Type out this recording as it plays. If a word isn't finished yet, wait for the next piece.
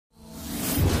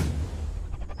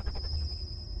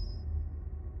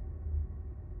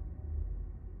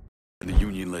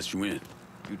let you in.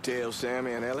 You tell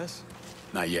Sammy and Ellis?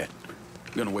 Not yet.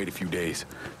 I'm gonna wait a few days.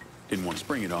 Didn't want to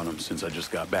spring it on them since I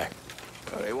just got back.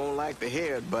 Well, they won't like to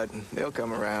hear it, but they'll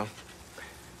come around.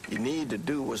 You need to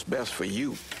do what's best for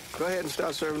you. Go ahead and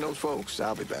start serving those folks.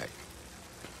 I'll be back.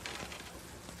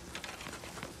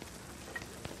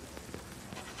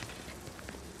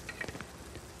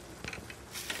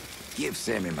 Give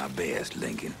Sammy my best,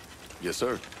 Lincoln. Yes,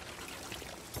 sir.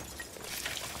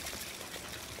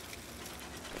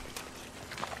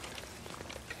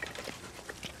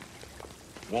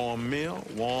 Warm meal,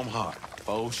 warm heart.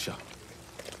 For sure.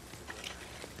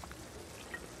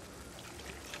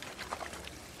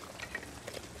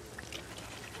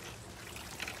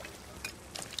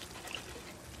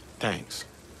 Thanks.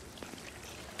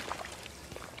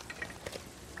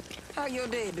 How your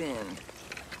day been?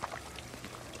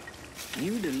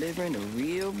 You delivering a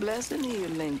real blessing here,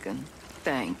 Lincoln.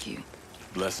 Thank you.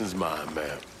 Blessing's mine,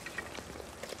 ma'am.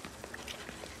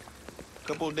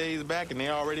 Couple of days back and they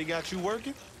already got you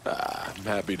working? I'm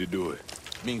happy to do it.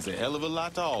 Means a hell of a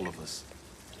lot to all of us.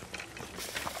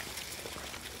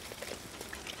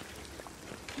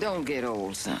 Don't get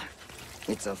old, son.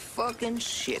 It's a fucking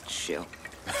shit show.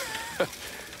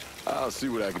 I'll see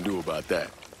what I can do about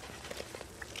that.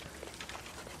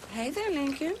 Hey there,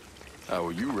 Lincoln. How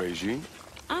are you, Regine?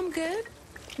 I'm good.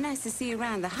 Nice to see you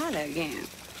around the holler again.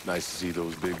 Nice to see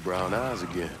those big brown eyes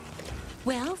again.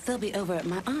 Well, they'll be over at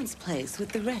my aunt's place with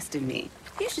the rest of me.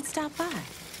 You should stop by.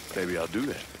 Maybe I'll do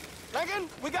that. Lincoln,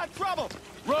 we got trouble.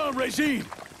 Run, Regine!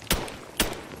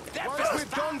 Once we're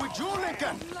done with you,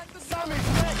 Lincoln,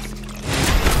 Sammy's next.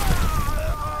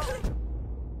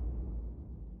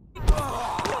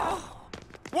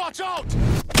 Watch out!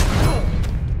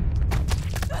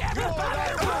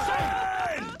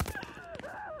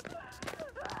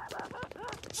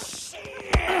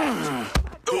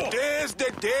 Today's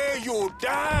the day you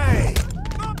die!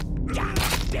 God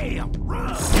damn,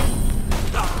 run!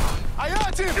 I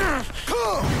hurt him!